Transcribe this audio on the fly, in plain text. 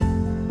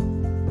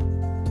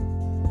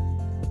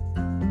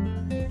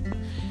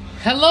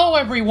Hello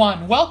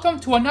everyone, welcome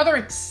to another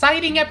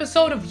exciting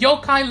episode of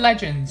Yokai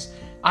Legends.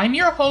 I'm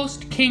your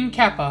host, King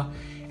Keppa,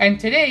 and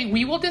today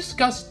we will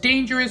discuss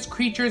dangerous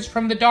creatures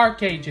from the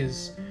Dark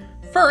Ages.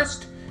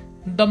 First,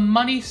 the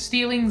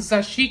money-stealing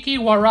Zashiki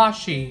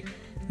Warashi.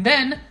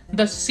 Then,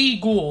 the sea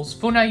ghouls,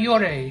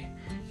 Funayore.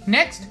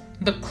 Next,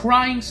 the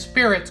crying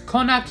spirit,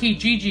 Konaki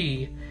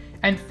Jiji.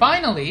 And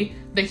finally,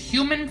 the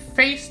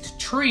human-faced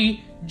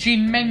tree,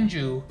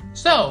 Jinmenju.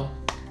 So,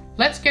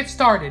 let's get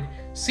started.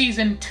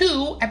 Season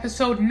 2,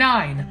 Episode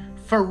 9,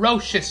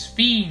 Ferocious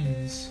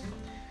Fiends.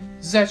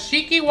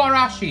 Zashiki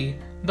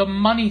Warashi, the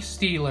money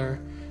stealer.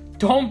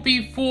 Don't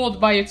be fooled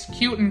by its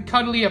cute and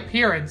cuddly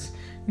appearance.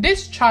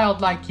 This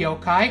childlike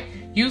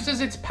yokai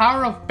uses its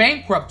power of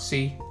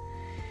bankruptcy.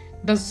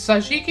 The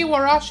Zashiki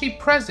Warashi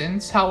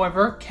presence,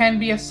 however, can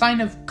be a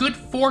sign of good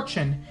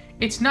fortune.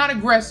 It's not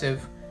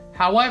aggressive.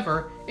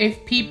 However,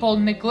 if people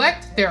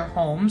neglect their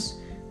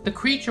homes, the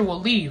creature will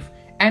leave.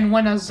 And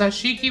when a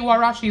Zashiki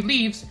Warashi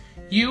leaves,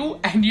 you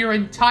and your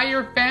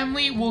entire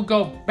family will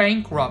go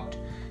bankrupt.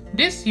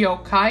 This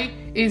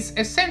yokai is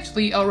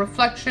essentially a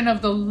reflection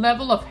of the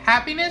level of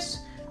happiness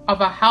of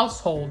a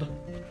household.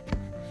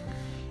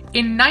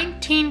 In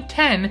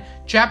 1910,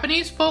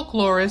 Japanese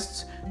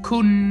folklorists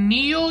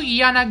Kunio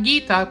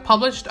Yanagita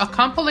published a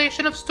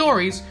compilation of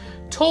stories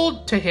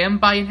told to him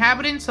by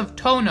inhabitants of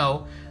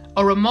Tono,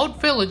 a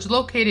remote village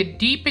located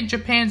deep in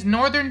Japan's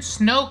northern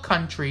snow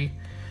country.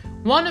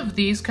 One of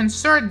these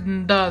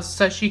concerned the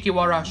Zashiki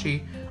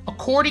Warashi.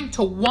 According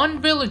to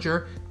one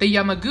villager, the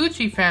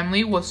Yamaguchi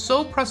family was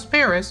so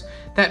prosperous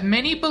that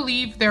many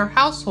believed their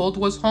household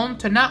was home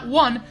to not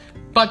one,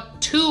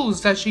 but two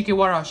Zashiki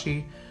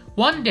Warashi.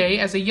 One day,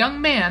 as a young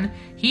man,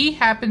 he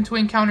happened to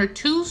encounter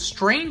two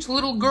strange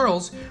little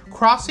girls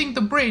crossing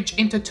the bridge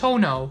into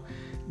Tono.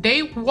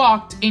 They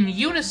walked in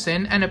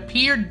unison and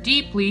appeared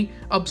deeply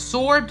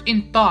absorbed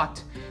in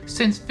thought.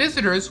 Since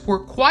visitors were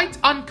quite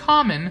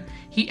uncommon,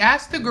 he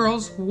asked the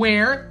girls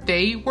where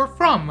they were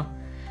from.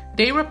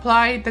 They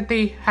replied that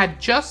they had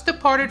just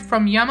departed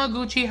from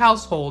Yamaguchi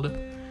household.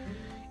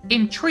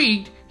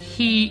 Intrigued,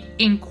 he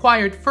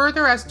inquired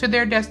further as to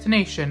their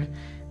destination.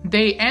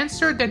 They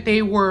answered that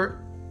they were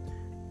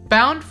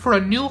bound for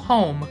a new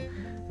home.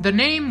 The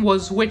name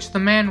was which the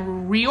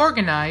man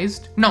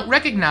recognized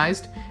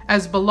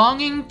as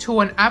belonging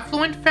to an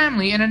affluent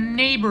family in a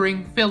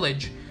neighboring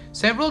village.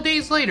 Several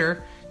days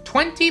later,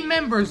 20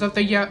 members of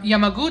the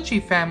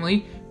Yamaguchi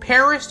family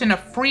perished in a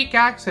freak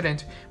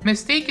accident,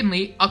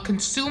 mistakenly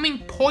consuming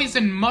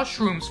poison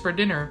mushrooms for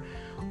dinner.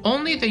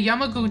 Only the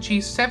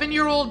Yamaguchi's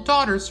 7-year-old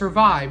daughter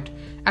survived.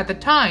 At the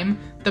time,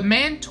 the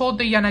man told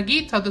the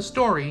Yanagita the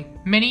story.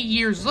 Many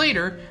years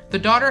later, the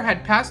daughter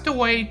had passed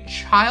away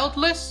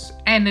childless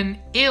and in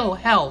ill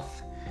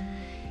health,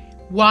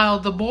 while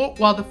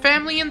the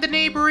family in the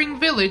neighboring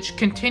village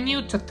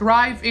continued to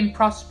thrive in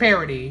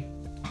prosperity.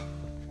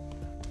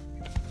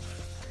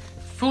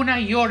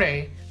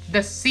 Funayore,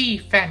 the sea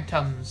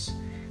phantoms.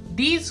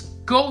 These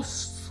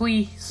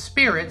ghostly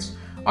spirits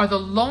are the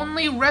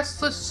lonely,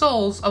 restless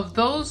souls of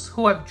those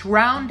who have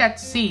drowned at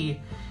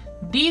sea.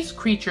 These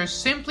creatures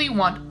simply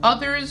want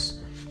others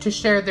to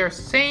share their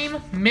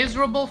same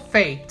miserable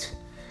fate.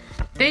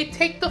 They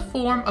take the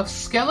form of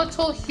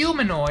skeletal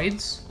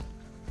humanoids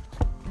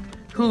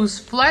whose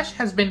flesh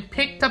has been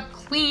picked up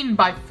clean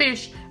by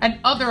fish and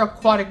other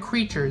aquatic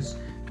creatures.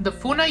 The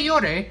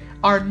Funayore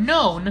are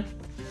known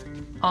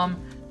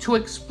to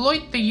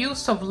exploit the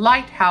use of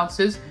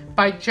lighthouses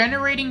by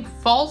generating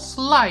false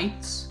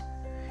lights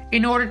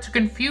in order to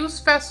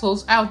confuse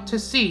vessels out to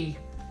sea.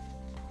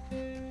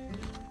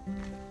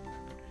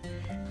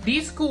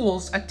 These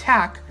ghouls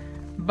attack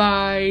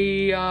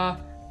by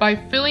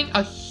filling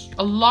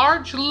a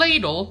large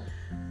ladle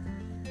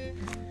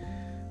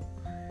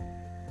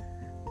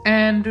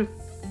and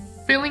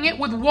filling it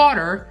with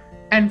water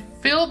and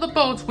fill the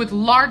boats with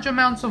large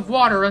amounts of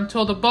water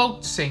until the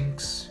boat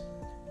sinks.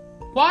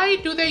 Why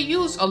do they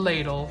use a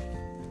ladle?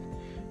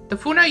 The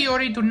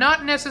Funayori do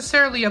not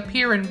necessarily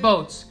appear in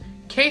boats.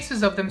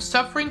 Cases of them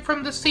suffering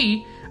from the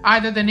sea,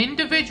 either than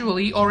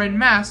individually or in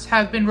mass,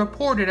 have been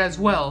reported as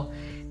well.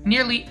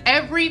 Nearly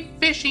every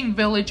fishing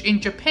village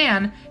in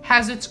Japan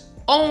has its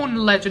own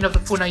legend of the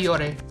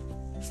Funayore,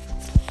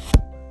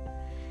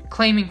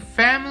 claiming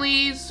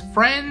families,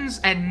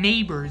 friends, and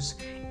neighbors.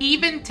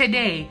 Even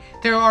today,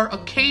 there are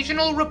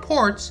occasional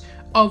reports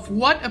of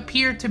what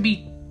appear to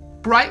be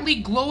brightly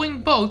glowing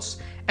boats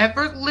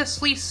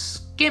effortlessly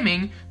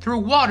skimming through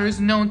waters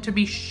known to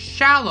be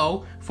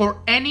shallow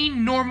for any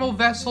normal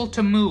vessel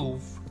to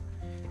move.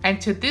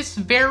 And to this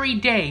very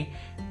day,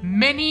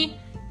 many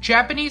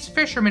Japanese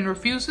fishermen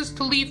refuses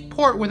to leave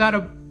port without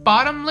a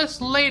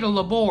bottomless ladle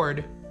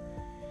aboard.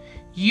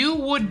 You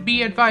would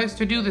be advised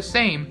to do the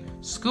same.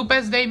 Scoop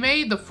as they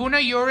may, the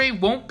Funayore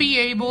won't be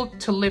able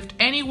to lift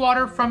any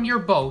water from your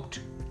boat.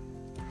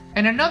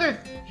 And another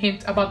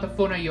hint about the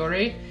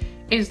Funayore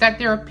is that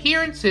their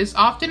appearances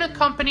often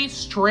accompany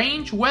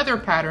strange weather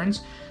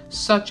patterns,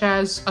 such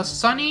as a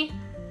sunny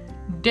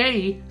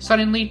day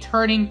suddenly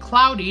turning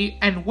cloudy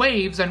and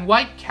waves and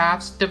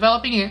whitecaps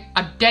developing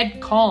a dead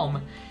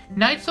calm.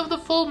 Nights of the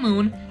full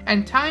moon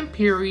and time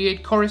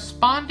period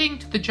corresponding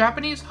to the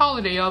Japanese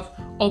holiday of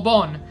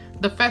Obon,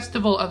 the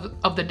festival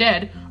of the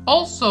dead,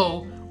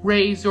 also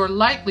raise your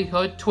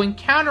likelihood to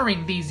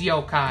encountering these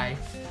yokai.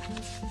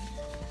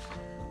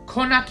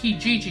 Konaki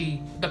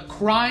Jiji, the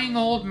crying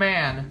old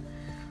man.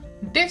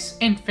 This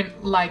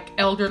infant-like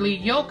elderly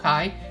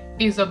yokai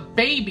is a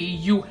baby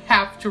you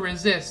have to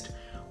resist.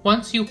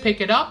 Once you pick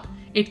it up,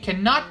 it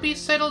cannot be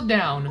settled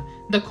down.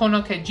 The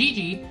Konaki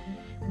Jiji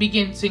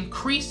begins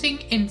increasing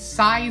in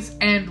size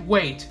and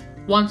weight.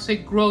 Once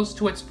it grows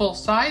to its full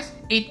size,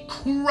 it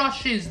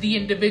crushes the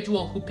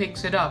individual who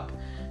picks it up.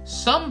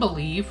 Some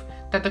believe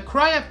that the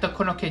cry of the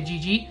Konaki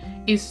Jiji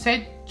is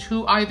said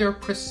to either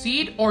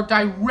precede or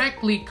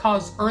directly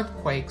cause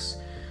earthquakes.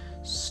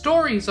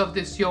 Stories of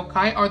this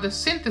yokai are the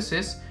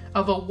synthesis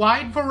of a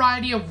wide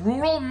variety of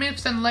rural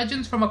myths and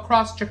legends from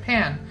across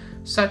Japan,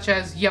 such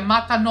as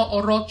Yamata no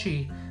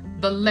Orochi,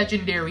 the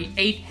legendary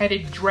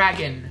 8-headed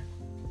dragon.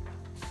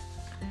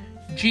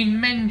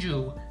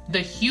 Jinmenju, the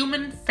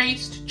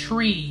human-faced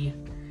tree.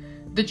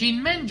 The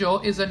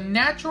Jinmenjo is a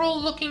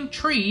natural-looking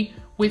tree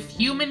with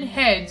human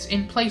heads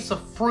in place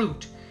of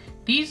fruit.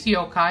 These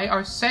yokai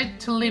are said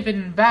to live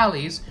in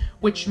valleys,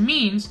 which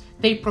means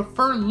they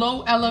prefer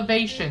low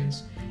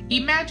elevations.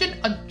 Imagine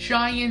a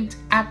giant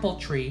apple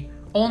tree,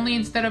 only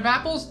instead of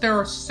apples there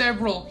are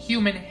several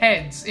human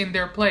heads in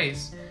their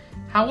place.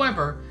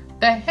 However,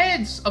 the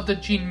heads of the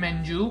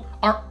Jinmenju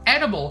are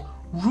edible.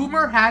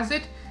 Rumor has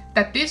it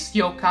that this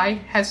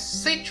yokai has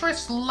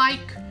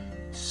citrus-like,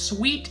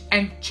 sweet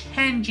and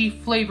tangy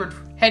flavored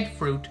head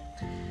fruit.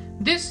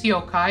 This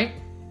yokai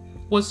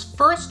was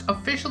first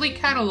officially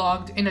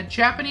cataloged in a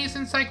Japanese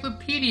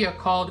encyclopedia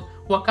called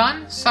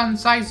Wakan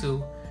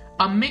Sansaizu,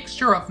 a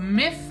mixture of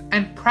myth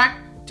and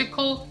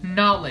practical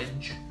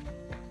knowledge.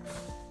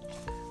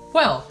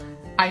 Well,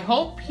 I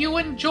hope you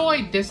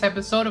enjoyed this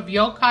episode of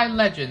Yokai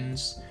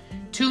Legends.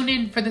 Tune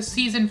in for the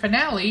season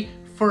finale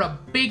for a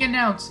big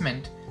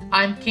announcement.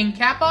 I'm King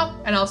Kappa,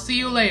 and I'll see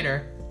you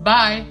later.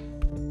 Bye!